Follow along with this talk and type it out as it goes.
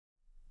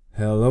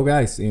Hello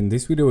guys, in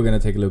this video we're going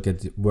to take a look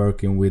at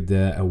working with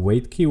the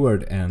await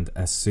keyword and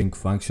async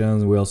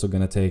functions. We're also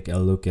going to take a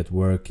look at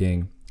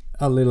working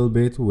a little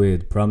bit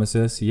with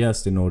promises,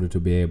 just in order to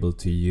be able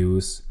to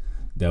use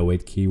the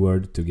await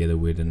keyword together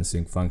with an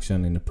async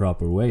function in a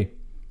proper way.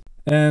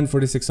 And for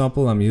this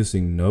example I'm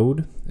using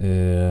Node.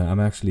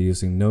 I'm actually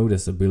using Node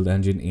as a build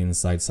engine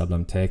inside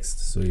Sublime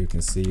Text. So you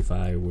can see if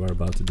I were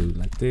about to do it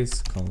like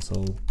this,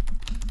 console.log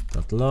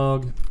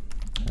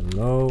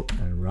hello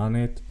and run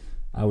it,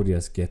 I would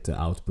just get the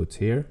output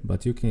here,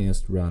 but you can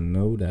just run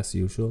Node as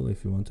usual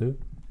if you want to.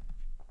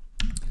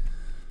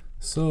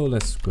 So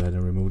let's go ahead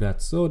and remove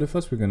that. So the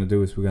first we're going to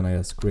do is we're going to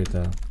just create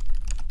a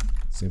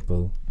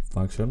simple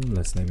function.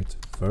 Let's name it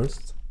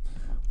first.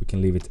 We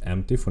can leave it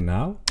empty for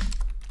now,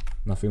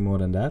 nothing more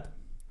than that.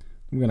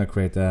 I'm going to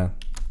create a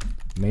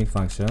main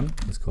function.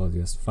 Let's call it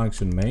just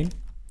function main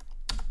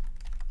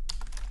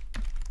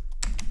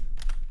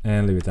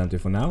and leave it empty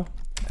for now.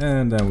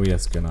 And then we're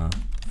just gonna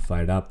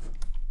fire it up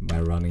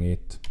by running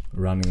it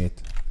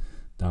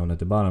down at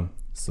the bottom.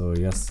 So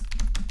yes,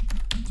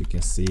 you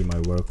can see my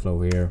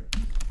workflow here.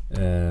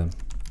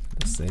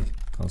 Let's say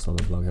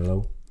console.log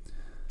hello,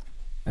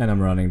 and I'm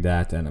running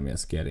that, and I'm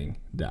just getting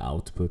the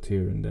output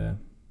here in the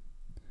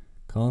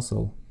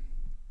console.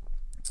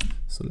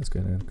 So let's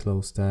go ahead and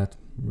close that,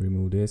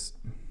 remove this.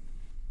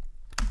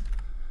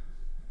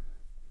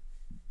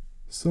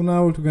 So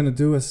now what we're gonna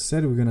do, as I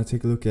said, we're gonna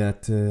take a look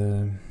at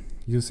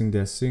using the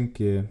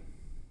async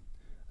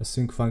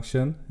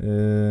function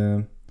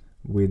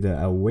with the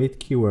await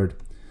keyword.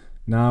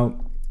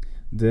 Now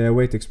the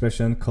await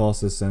expression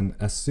causes an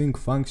async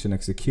function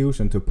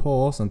execution to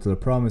pause until a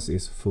promise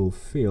is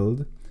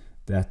fulfilled,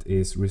 that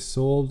is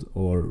resolved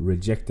or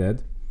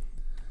rejected.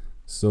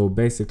 So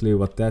basically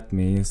what that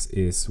means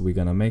is we're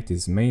gonna make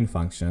this main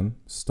function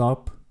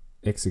stop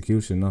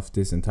execution of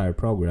this entire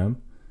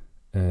program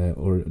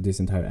or this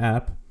entire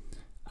app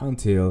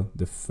until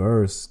the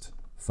first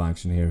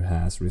function here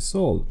has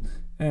resolved.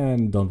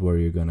 And don't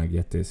worry, you're gonna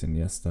get this in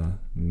just a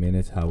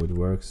minute how it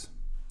works.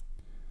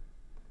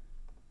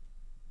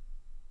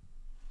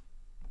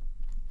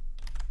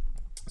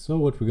 So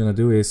what we're gonna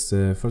do is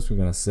first we're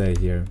gonna say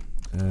here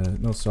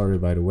no, sorry,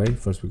 by the way,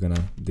 first we're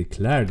gonna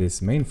declare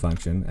this main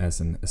function as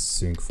an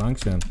async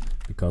function,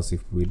 because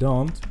if we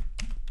don't,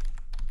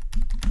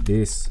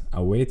 this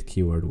await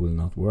keyword will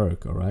not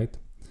work. All right,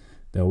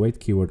 the await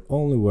keyword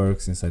only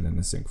works inside an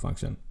async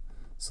function.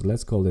 So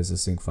let's call this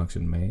async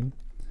function main.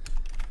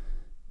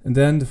 And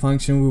then the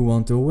function we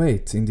want to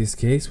await. In this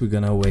case, we're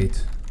gonna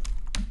await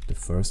the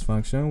first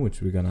function,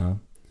 which we're gonna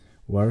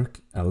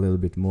work a little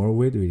bit more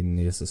with in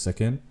just a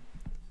second.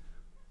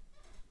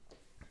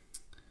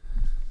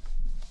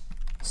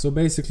 So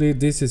basically,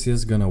 this is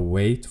just gonna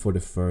wait for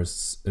the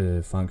first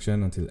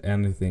function until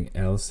anything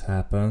else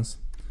happens.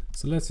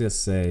 So let's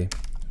just say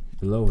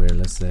below here,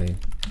 let's say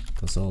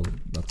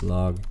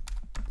console.log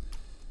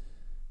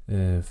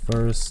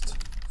first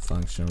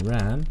function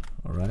ran.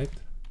 All right.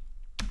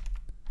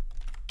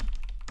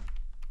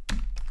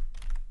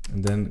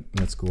 And then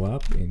let's go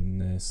up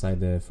inside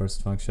the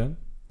first function,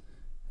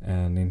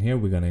 and in here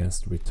we're gonna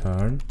just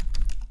return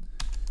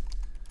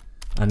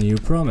a new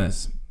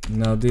promise.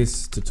 Now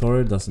this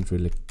tutorial doesn't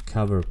really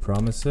cover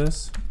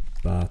promises,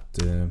 but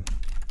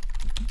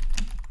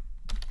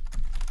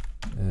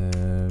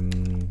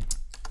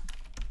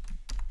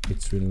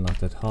it's really not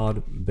that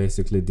hard.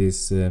 Basically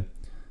this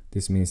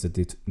means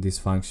that this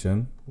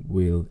function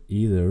will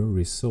either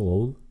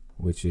resolve,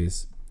 which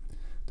is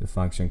the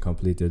function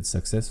completed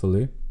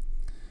successfully,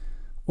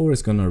 or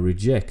it's gonna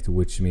reject,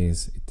 which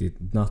means it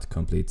did not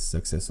complete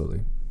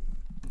successfully.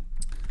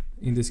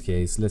 In this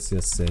case, let's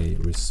just say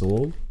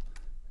resolve.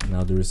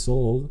 Now the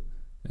resolve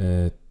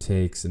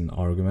takes an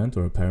argument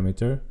or a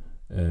parameter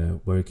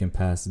where you can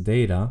pass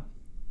data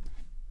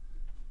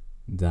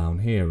down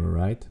here,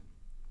 right,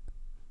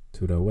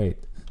 to the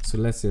await. So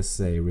let's just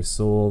say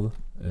resolve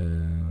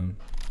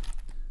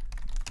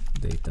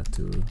data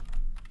to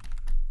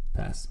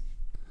pass,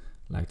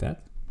 like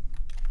that.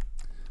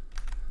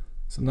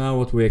 So now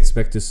what we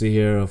expect to see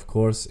here, of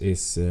course,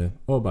 is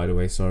oh, by the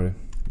way, sorry,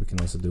 we can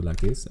also do like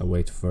this: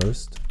 await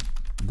first,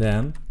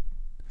 then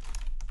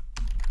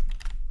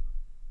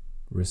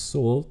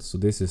result. So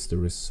this is the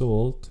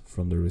result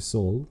from the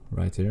resolve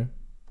right here,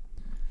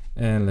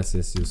 and let's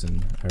just use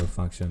an arrow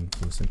function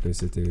for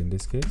simplicity in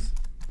this case,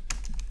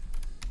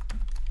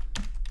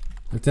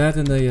 like that.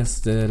 And then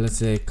just let's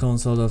say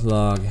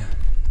console.log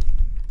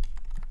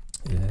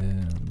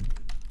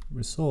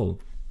resolve.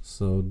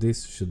 So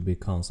this should be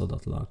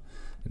console.log.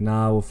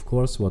 Now of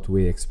course what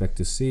we expect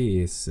to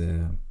see is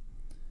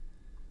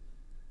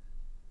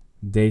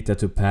data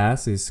to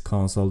pass is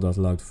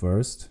console.log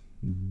first,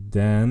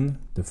 then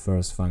the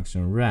first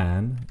function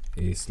ran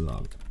is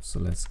logged.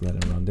 So let's go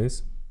ahead and run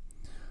this.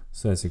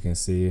 So as you can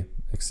see,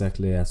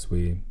 exactly as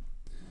we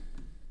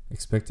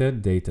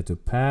expected, data to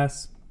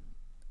pass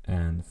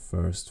and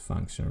first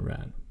function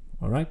ran.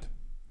 All right,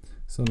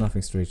 so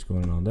nothing strange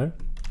going on there.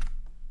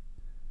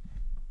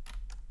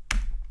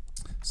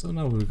 So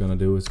now what we're gonna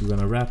do is we're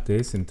gonna wrap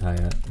this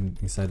inside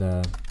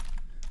a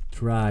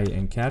try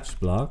and catch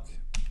block.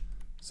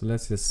 So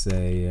let's just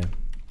say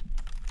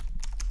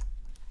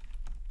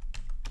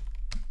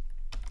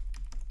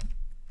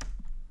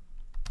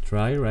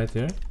try right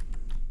here.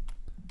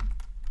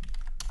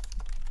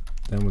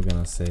 Then we're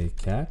gonna say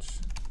catch,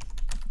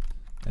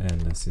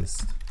 and let's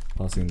just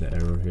pass in the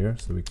error here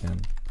so we can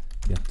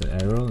get the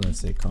error. Let's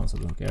say console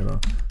log error.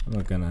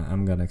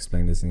 I'm gonna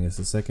explain this in just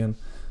a second.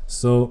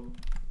 So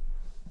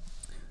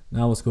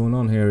now what's going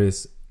on here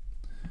is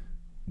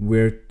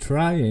we're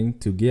trying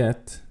to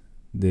get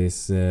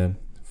this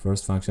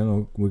first function,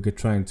 or we're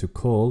trying to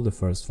call the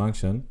first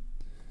function.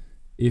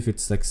 If it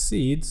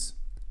succeeds,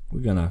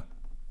 we're gonna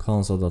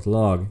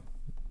console.log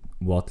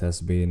what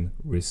has been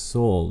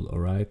resolved. All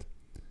right,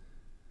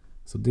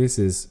 so this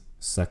is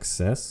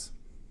success.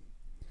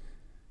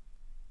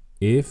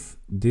 If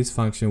this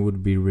function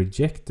would be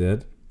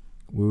rejected,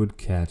 we would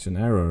catch an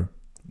error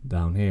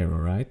down here,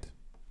 all right,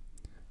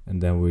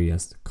 and then we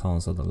just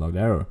console.log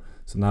error.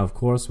 So now of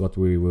course what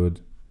we will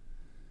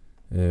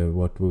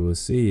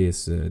see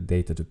is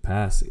data to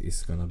pass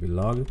is gonna be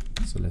logged.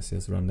 So let's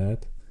just run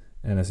that,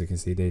 and as you can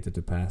see, data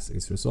to pass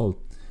is resolved.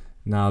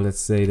 Now let's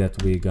say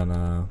that we're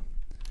gonna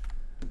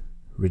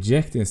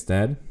reject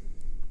instead,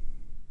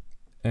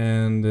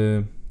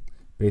 and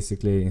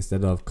basically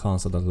instead of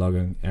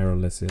console.logging error,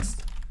 let's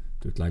just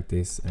do it like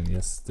this, and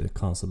just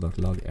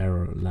console.log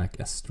error like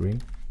a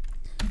string,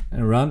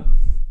 and run.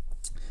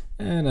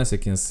 And as you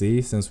can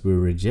see, since we're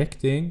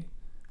rejecting,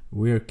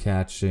 we're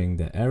catching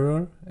the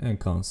error and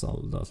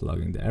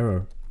console.logging the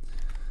error.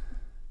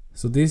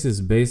 So this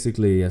is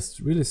basically a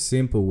really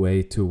simple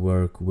way to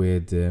work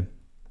with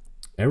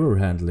error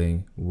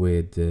handling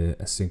with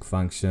async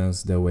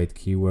functions, the await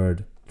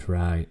keyword,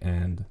 try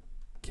and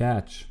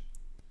catch.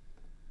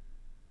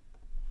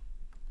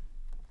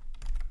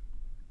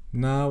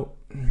 Now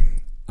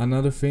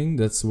another thing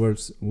that's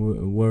worth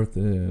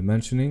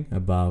mentioning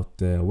about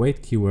the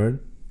await keyword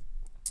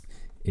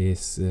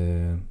is,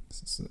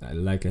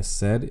 like I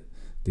said,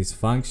 this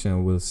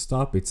function will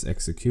stop its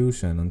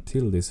execution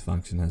until this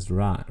function has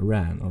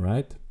ran, all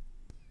right?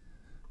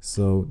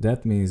 So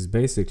that means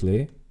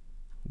basically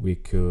we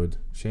could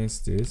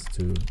change this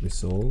to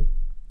resolve.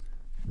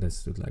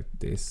 Let's do it like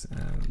this,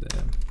 and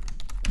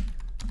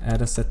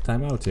add a set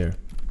timeout here,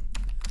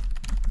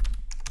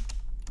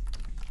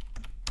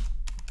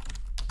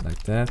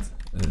 like that.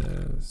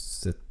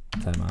 Set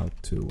timeout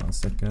to 1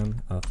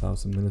 second,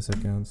 1000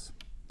 milliseconds.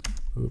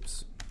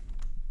 Oops,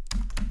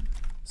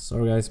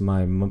 sorry guys,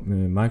 my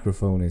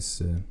microphone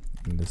is in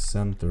the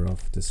center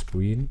of the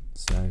screen,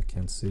 so I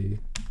can't see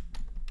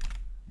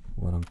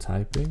what I'm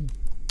typing.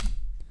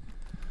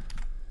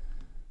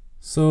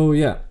 So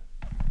yeah,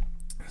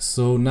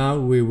 so now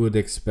we would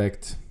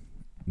expect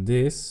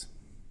this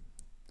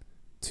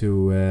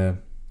to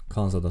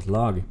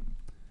console.log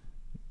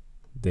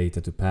data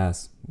to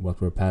pass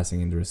what we're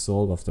passing in the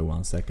resolve after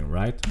 1 second,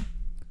 right?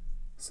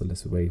 So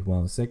let's wait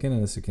 1 second,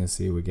 and as you can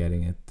see, we're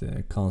getting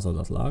it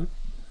console.log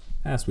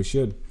as we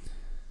should.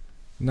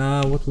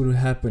 Now what would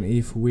happen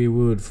if we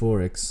would,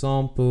 for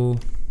example,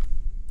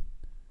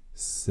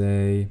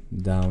 say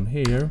down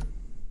here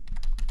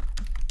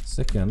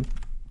second,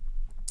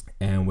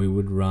 and we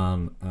would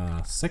run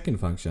a second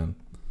function.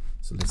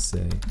 So let's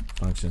say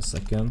function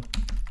second,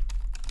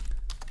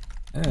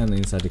 and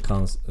inside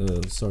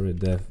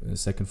the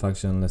second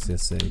function, let's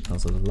just say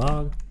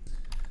console.log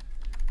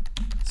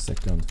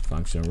second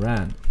function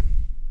ran.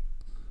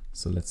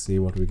 So let's see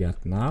what we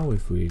got now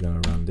if we're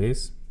gonna run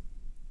this.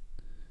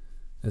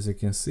 As you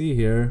can see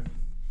here,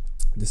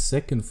 the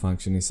second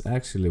function is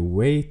actually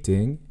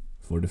waiting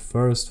for the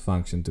first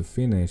function to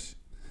finish,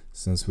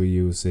 since we're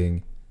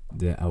using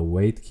the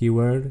await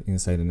keyword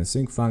inside an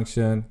async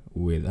function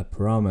with a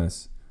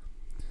promise.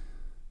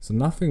 So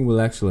nothing will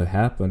actually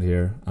happen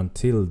here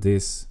until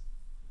this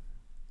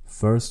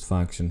first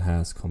function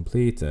has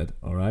completed,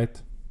 all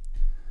right?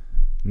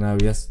 Now,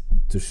 just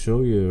to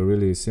show you a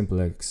really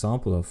simple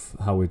example of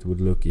how it would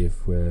look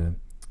if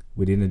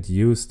we didn't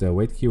use the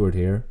await keyword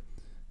here,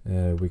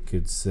 we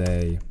could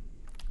say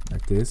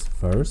like this: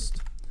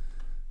 first.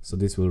 So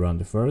this will run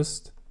the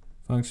first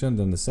function,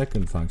 then the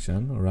second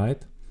function, all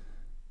right?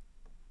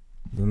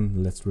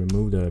 Then let's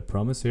remove the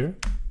promise here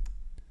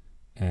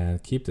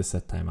and keep the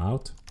set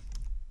timeout.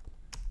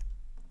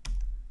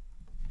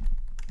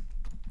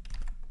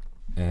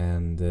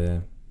 And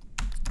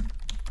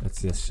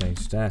let's just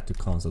change that to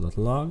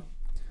console.log,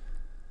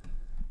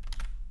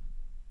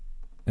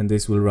 and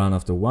this will run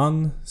after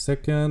 1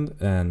 second,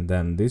 and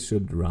then this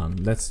should run.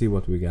 Let's see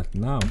what we got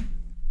now.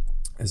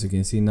 As you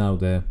can see now,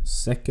 the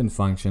second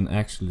function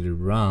actually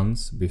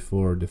runs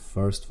before the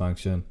first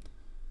function,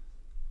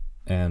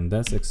 and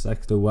that's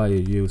exactly why you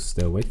use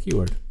the await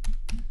keyword.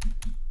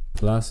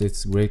 Plus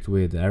it's great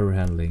with error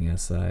handling,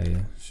 as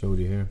I showed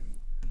you here.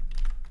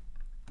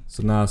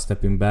 So now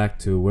stepping back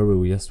to where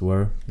we just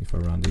were, if I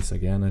run this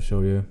again and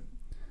show you,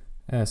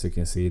 as you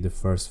can see, the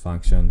first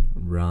function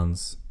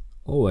runs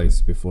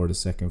always before the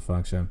second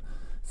function,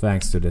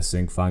 thanks to the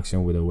async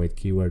function with the await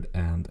keyword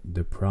and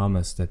the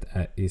promise that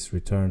is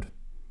returned.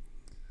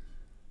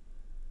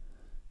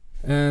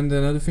 And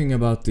another thing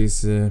about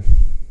this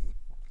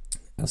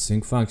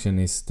async function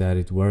is that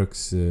it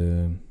works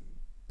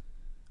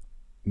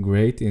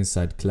great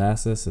inside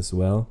classes as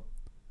well.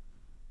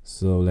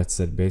 So let's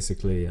say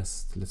basically,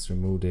 yes, let's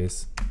remove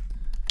this.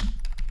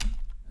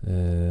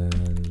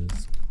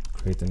 Let's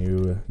create a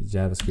new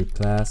Javascript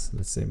class.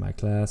 Let's say my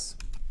class.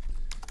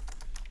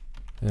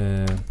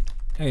 And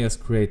just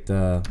create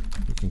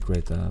we can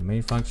create a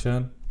main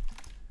function,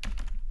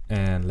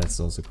 and let's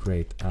also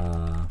create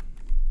a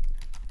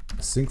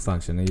sync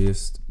function. I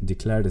just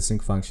declare the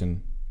sync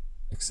function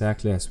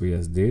exactly as we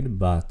just did,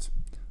 but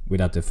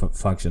without the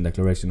function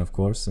declaration, of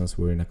course, since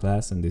we're in a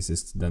class, and this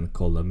is then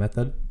called a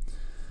method.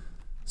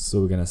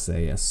 So we're gonna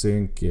say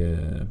async,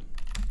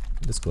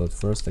 let's call it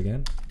first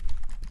again.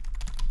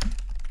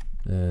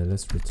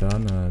 Let's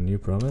return a new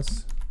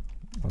promise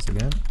once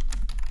again.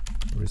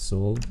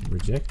 Resolve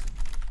reject.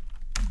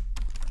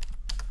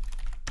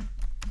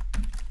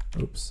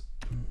 Oops.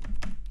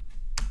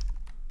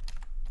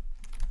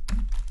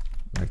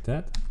 Like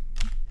that.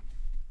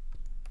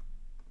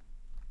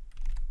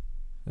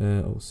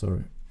 Oh,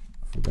 sorry,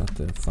 I forgot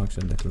the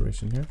function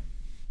declaration here.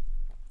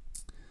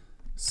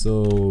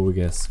 So we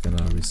guess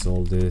gonna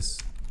resolve this.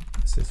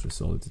 Let's just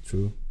resolve it to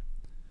true.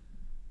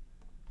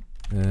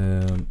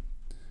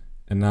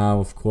 And now,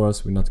 of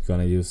course, we're not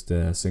gonna use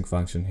the sync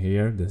function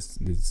here.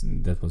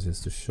 That was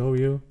just to show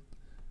you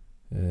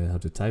how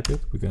to type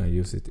it. We're gonna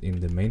use it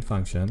in the main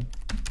function.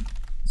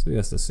 So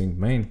just the sync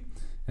main,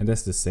 and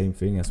that's the same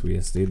thing as we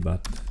just did,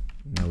 but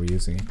now we're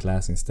using a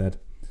class instead.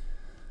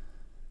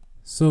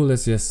 So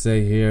let's just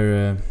say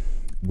here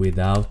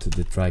without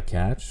the try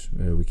catch,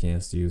 we can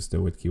just use the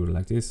await keyword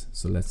like this.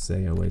 So let's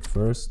say await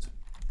first.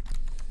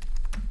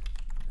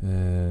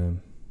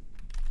 And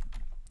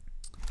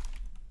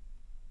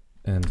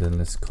then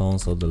let's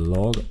console the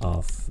log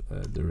of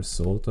the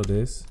result of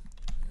this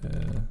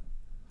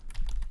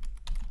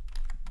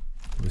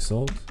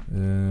result.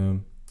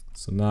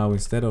 So now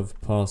instead of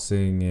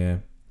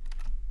passing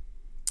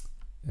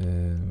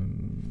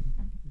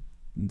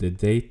the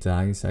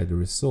data inside the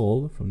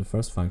result from the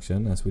first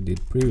function, as we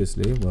did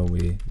previously when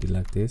we did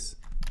like this,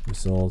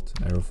 result,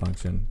 arrow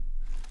function,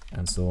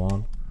 and so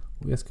on,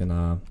 we're just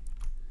gonna,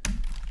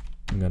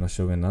 I'm gonna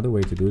show you another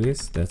way to do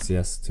this. That's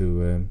just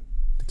to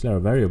declare a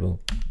variable.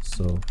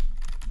 So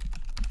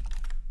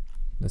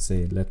let's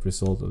say let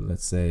result, or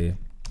let's say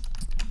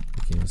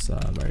we can use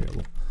a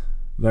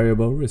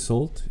variable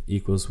result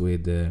equals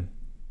with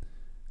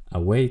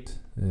await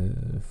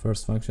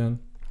first function,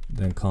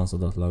 then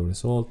console.log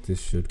result.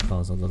 This should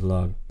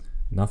console.log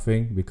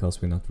nothing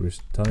because we're not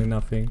returning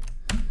nothing,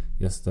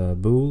 just a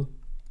bool.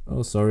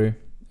 Oh, sorry,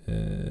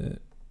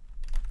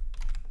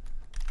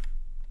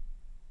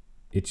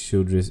 it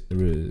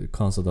should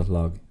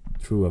console.log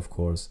true, of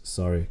course.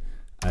 Sorry,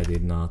 I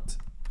did not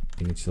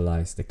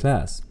initialize the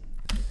class.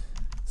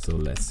 So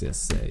let's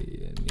just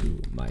say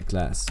new my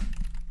class.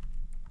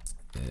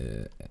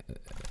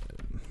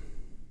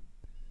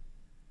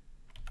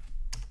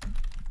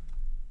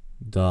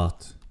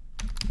 Dot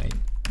main.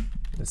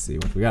 Let's see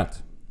what we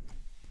got.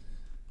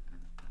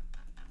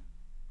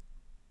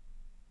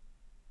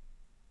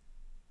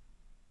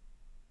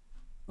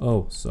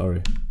 Oh,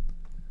 sorry.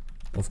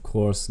 Of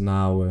course,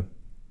 now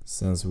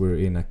since we're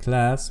in a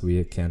class,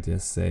 we can't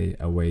just say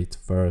await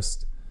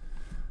first.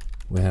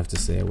 We have to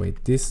say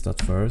await this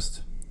dot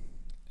first,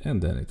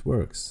 and then it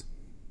works.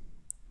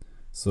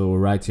 So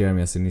right here I'm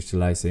just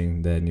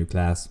initializing the new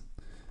class,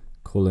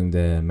 calling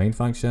the main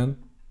function,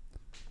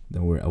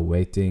 then we're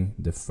awaiting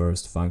the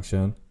first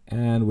function,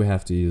 and we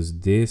have to use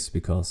this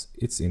because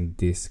it's in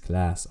this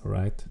class,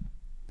 alright?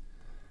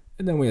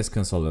 And then we just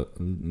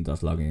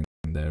console.log in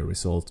the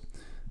result.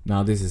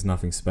 Now this is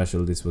nothing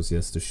special, this was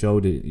just to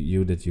show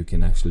you that you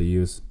can actually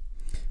use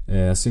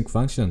async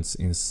functions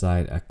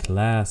inside a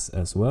class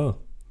as well.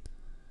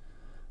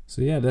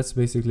 So yeah, that's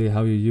basically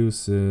how you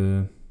use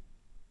the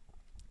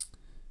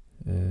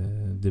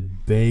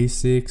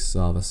basics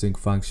of a sync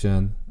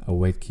function,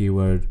 await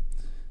keyword,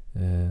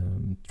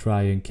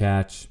 try and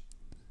catch,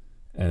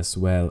 as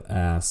well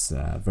as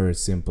a very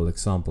simple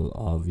example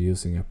of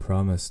using a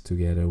promise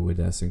together with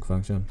a sync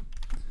function.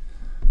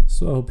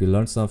 So I hope you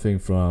learned something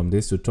from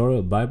this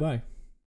tutorial. Bye bye.